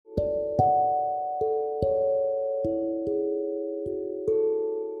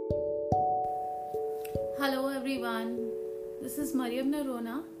everyone. This is Mariam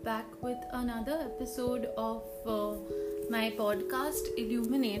Narona back with another episode of my podcast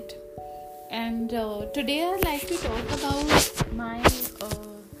Illuminate. And today I'd like to talk about my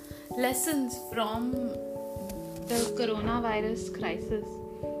lessons from the coronavirus crisis.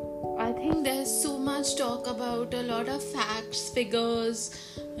 I think there's so much talk about a lot of facts, figures,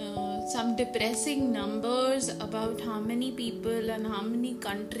 some depressing numbers about how many people and how many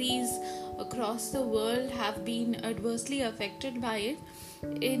countries across the world have been adversely affected by it.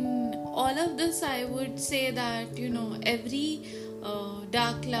 In all of this, I would say that every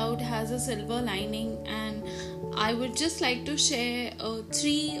dark cloud has a silver lining, and I would just like to share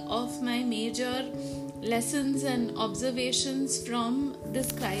three of my major lessons and observations from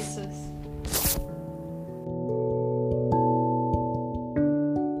this crisis.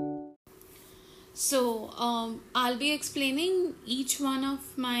 So, I'll be explaining each one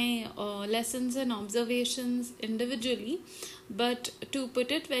of my lessons and observations individually, but to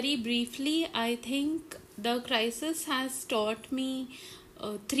put it very briefly, I think the crisis has taught me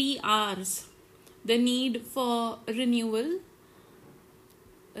 3 R's: the need for renewal,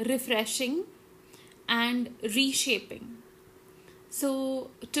 refreshing, and reshaping. So,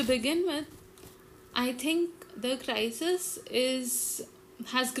 to begin with, I think the crisis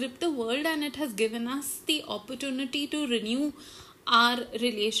has gripped the world, and it has given us the opportunity to renew our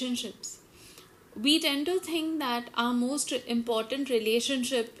relationships. We tend to think that our most important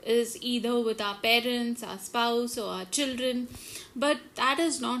relationship is either with our parents, our spouse, or our children, but that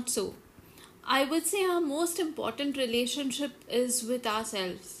is not so. I would say our most important relationship is with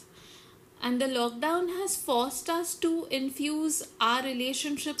ourselves. And the lockdown has forced us to infuse our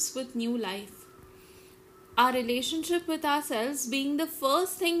relationships with new life. Our relationship with ourselves being the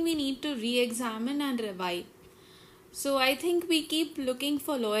first thing we need to re-examine and revive. So I think we keep looking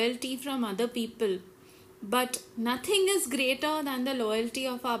for loyalty from other people, but nothing is greater than the loyalty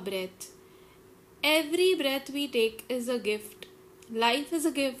of our breath. Every breath we take is a gift. Life is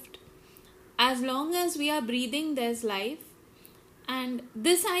a gift. As long as we are breathing, there's life. And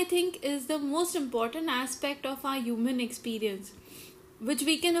this, I think, is the most important aspect of our human experience, which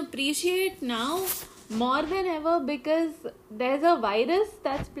we can appreciate now more than ever, because there's a virus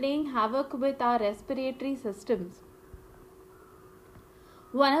that's playing havoc with our respiratory systems.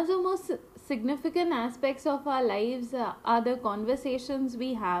 One of the most significant aspects of our lives are the conversations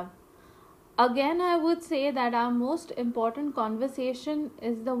we have. Again, I would say that our most important conversation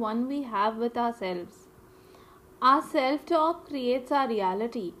is the one we have with ourselves. Our self-talk creates our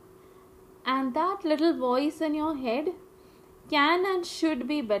reality, and that little voice in your head can and should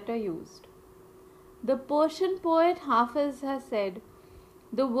be better used. The Persian poet Hafiz has said,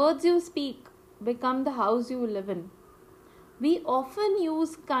 "The words you speak become the house you live in." We often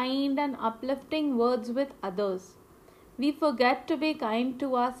use kind and uplifting words with others. We forget to be kind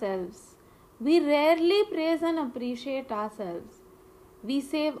to ourselves. We rarely praise and appreciate ourselves. We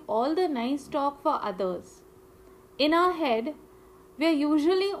save all the nice talk for others. In our head, we are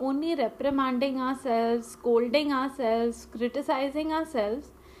usually only reprimanding ourselves, scolding ourselves, criticizing ourselves,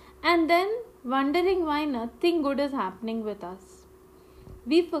 and then wondering why nothing good is happening with us.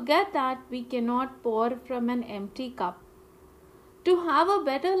 We forget that we cannot pour from an empty cup. To have a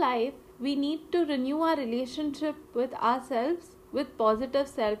better life, we need to renew our relationship with ourselves with positive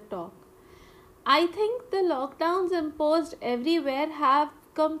self-talk. I think the lockdowns imposed everywhere have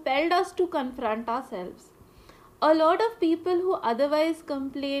compelled us to confront ourselves. A lot of people who otherwise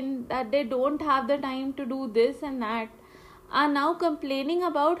complain that they don't have the time to do this and that are now complaining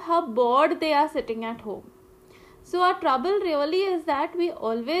about how bored they are sitting at home. So our trouble really is that we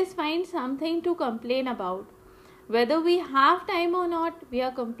always find something to complain about. Whether we have time or not, we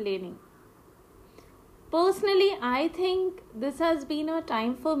are complaining. Personally, I think this has been a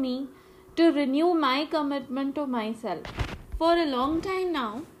time for me to renew my commitment to myself. For a long time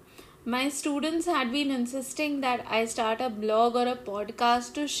now, my students had been insisting that I start a blog or a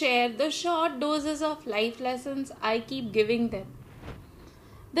podcast to share the short doses of life lessons I keep giving them.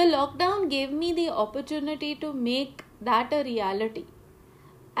 The lockdown gave me the opportunity to make that a reality.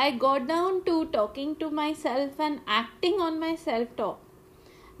 I got down to talking to myself and acting on my self-talk.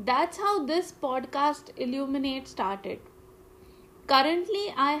 That's how this podcast Illuminate started.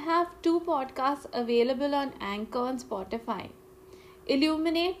 Currently, I have 2 podcasts available on Anchor and Spotify.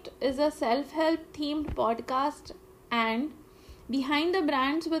 Illuminate is a self-help themed podcast, and Behind the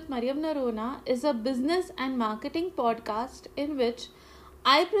Brands with Mariam Narona is a business and marketing podcast in which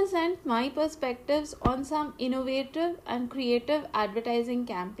I present my perspectives on some innovative and creative advertising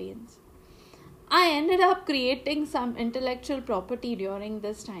campaigns. I ended up creating some intellectual property during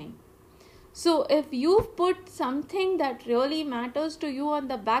this time. So if you've put something that really matters to you on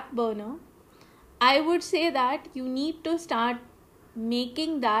the back burner, I would say that you need to start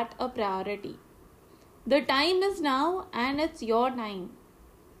making that a priority. The time is now and it's your time.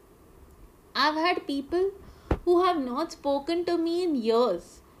 I've had people who have not spoken to me in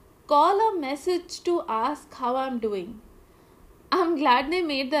years call or message to ask how I'm doing. I'm glad they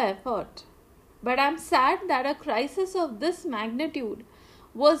made the effort, but I'm sad that a crisis of this magnitude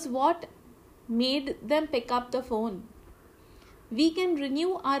was what made them pick up the phone. We can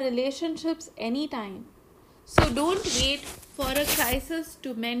renew our relationships anytime, so don't wait for a crisis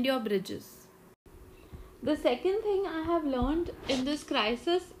to mend your bridges. The second thing I have learned in this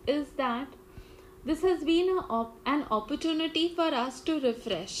crisis is that this has been an opportunity for us to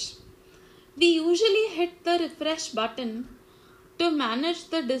refresh. We usually hit the refresh button to manage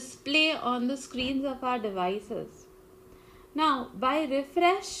the display on the screens of our devices. Now, by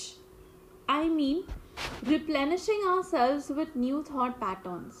refresh, I mean replenishing ourselves with new thought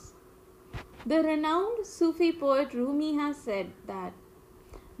patterns. The renowned Sufi poet Rumi has said that,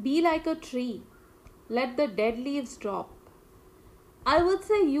 "Be like a tree, let the dead leaves drop." I would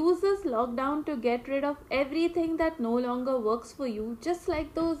say use this lockdown to get rid of everything that no longer works for you, just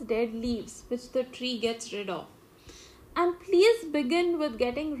like those dead leaves which the tree gets rid of. And please begin with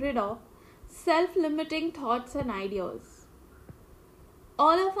getting rid of self-limiting thoughts and ideas.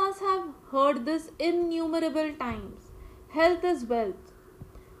 All of us have heard this innumerable times. Health is wealth.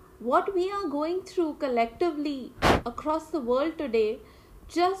 What we are going through collectively across the world today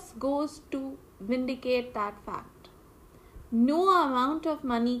just goes to vindicate that fact. No amount of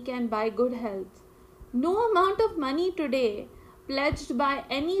money can buy good health. No amount of money today pledged by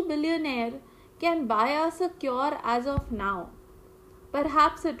any billionaire can buy us a cure as of now.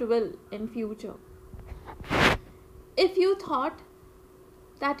 Perhaps it will in future. If you thought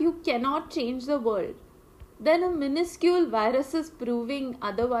that you cannot change the world, then a minuscule virus is proving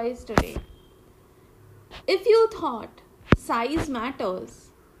otherwise today. If you thought size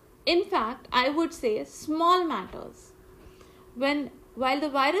matters, in fact, I would say small matters. While the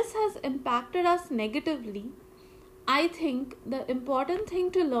virus has impacted us negatively, I think the important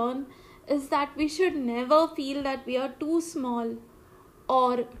thing to learn is that we should never feel that we are too small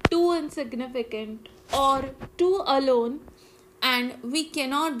or too insignificant or too alone and we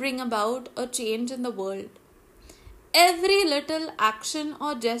cannot bring about a change in the world. Every little action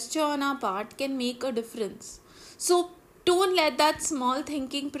or gesture on our part can make a difference. So don't let that small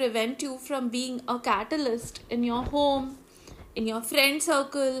thinking prevent you from being a catalyst in your home, in your friend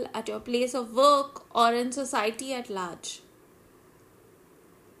circle, at your place of work, or in society at large.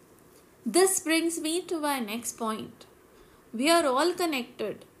 This brings me to my next point. We are all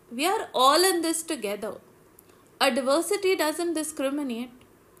connected. We are all in this together. Adversity doesn't discriminate.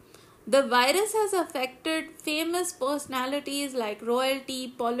 The virus has affected famous personalities like royalty,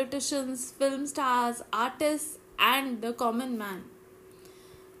 politicians, film stars, artists, and the common man.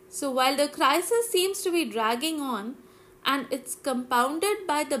 So while the crisis seems to be dragging on, and it's compounded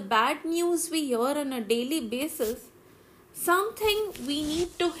by the bad news we hear on a daily basis, something we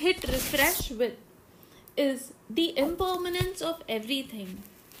need to hit refresh with is the impermanence of everything.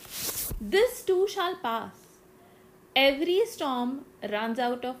 This too shall pass. Every storm runs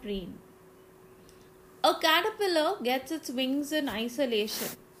out of rain. A caterpillar gets its wings in isolation.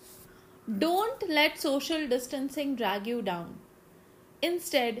 Don't let social distancing drag you down.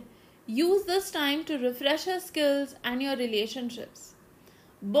 Instead, use this time to refresh your skills and your relationships.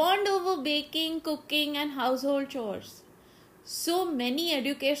 Bond over baking, cooking, and household chores. So many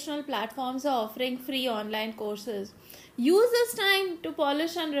educational platforms are offering free online courses. Use this time to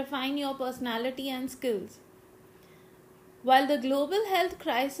polish and refine your personality and skills. While the global health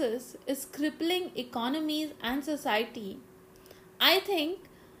crisis is crippling economies and society, I think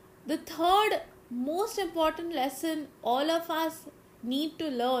the third most important lesson all of us need to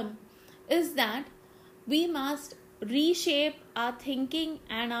learn is that we must reshape our thinking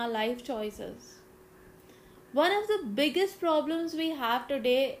and our life choices. One of the biggest problems we have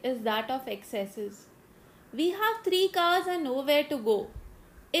today is that of excesses. We have 3 cars and nowhere to go.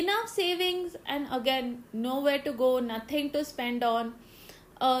 Enough savings and again nowhere to go, nothing to spend on.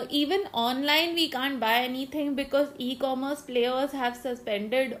 Even online we can't buy anything because e-commerce players have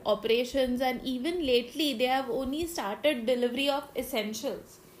suspended operations, and even lately they have only started delivery of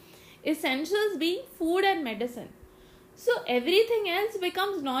essentials. Essentials being food and medicine. So everything else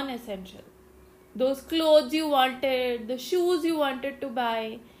becomes non-essential. Those clothes you wanted, the shoes you wanted to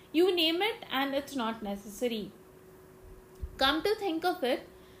buy, you name it, and it's not necessary. Come to think of it,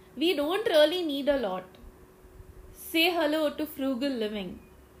 we don't really need a lot. Say hello to frugal living.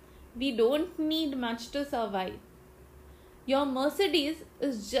 We don't need much to survive. Your Mercedes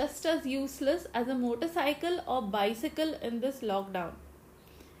is just as useless as a motorcycle or bicycle in this lockdown.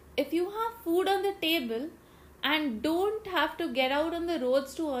 If you have food on the table and don't have to get out on the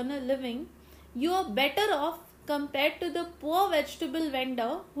roads to earn a living, you are better off compared to the poor vegetable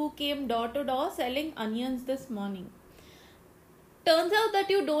vendor who came door to door selling onions this morning. Turns out that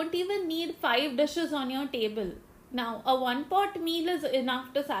you don't even need 5 dishes on your table. Now, a one-pot meal is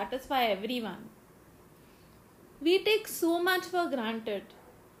enough to satisfy everyone. We take so much for granted.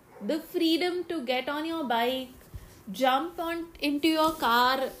 The freedom to get on your bike, jump into your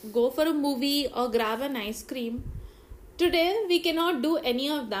car, go for a movie or grab an ice cream. Today, we cannot do any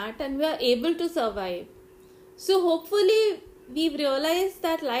of that and we are able to survive. So hopefully, we've realized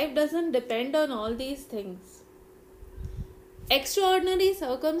that life doesn't depend on all these things. Extraordinary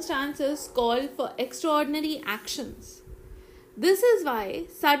circumstances call for extraordinary actions. This is why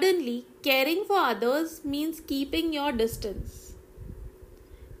suddenly caring for others means keeping your distance.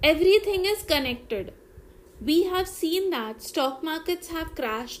 Everything is connected. We have seen that stock markets have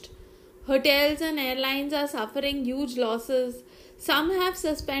crashed. Hotels and airlines are suffering huge losses. Some have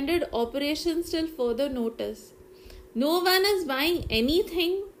suspended operations till further notice. No one is buying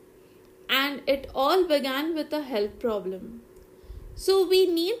anything, and it all began with a health problem. So we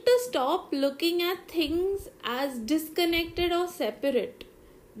need to stop looking at things as disconnected or separate.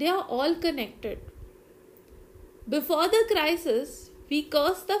 They are all connected. Before the crisis, we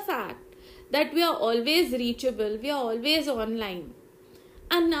cursed the fact that we are always reachable, we are always online.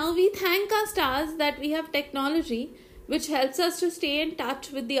 And now we thank our stars that we have technology which helps us to stay in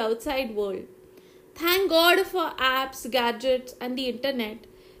touch with the outside world. Thank God for apps, gadgets and the internet.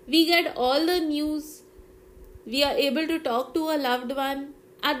 We get all the news. We are able to talk to a loved one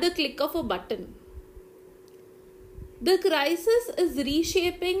at the click of a button. The crisis is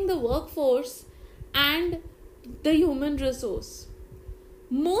reshaping the workforce and the human resource.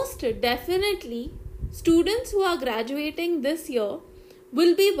 Most definitely, students who are graduating this year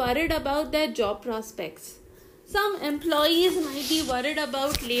will be worried about their job prospects. Some employees might be worried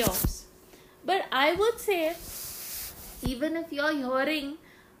about layoffs. But I would say, even if you're hearing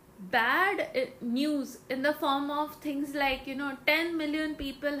bad news in the form of things like 10 million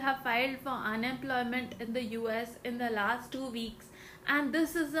people have filed for unemployment in the US in the last 2 weeks, and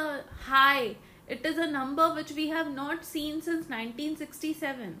this is a high. It is a number which we have not seen since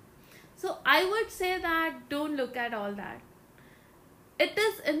 1967. So I would say that don't look at all that. It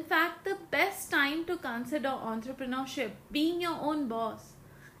is in fact the best time to consider entrepreneurship, being your own boss.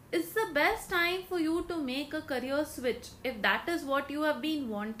 It's the best time for you to make a career switch if that is what you have been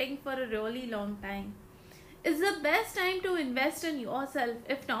wanting for a really long time. It's the best time to invest in yourself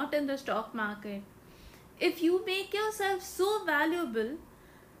if not in the stock market. If you make yourself so valuable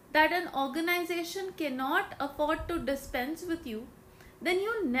that an organization cannot afford to dispense with you, then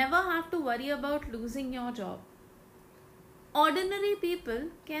you never have to worry about losing your job. Ordinary people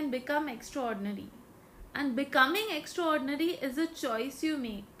can become extraordinary, and becoming extraordinary is a choice you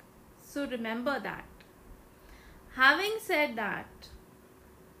make. So remember that. Having said that,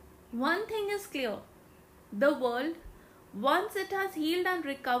 one thing is clear. The world, once it has healed and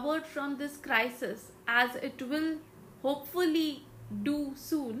recovered from this crisis, as it will hopefully do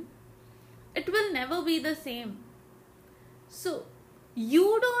soon, it will never be the same. So,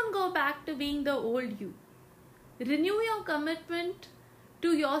 you don't go back to being the old you. Renew your commitment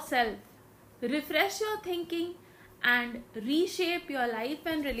to yourself. Refresh your thinking and reshape your life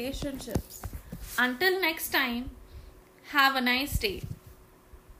and relationships. Until next time, have a nice day.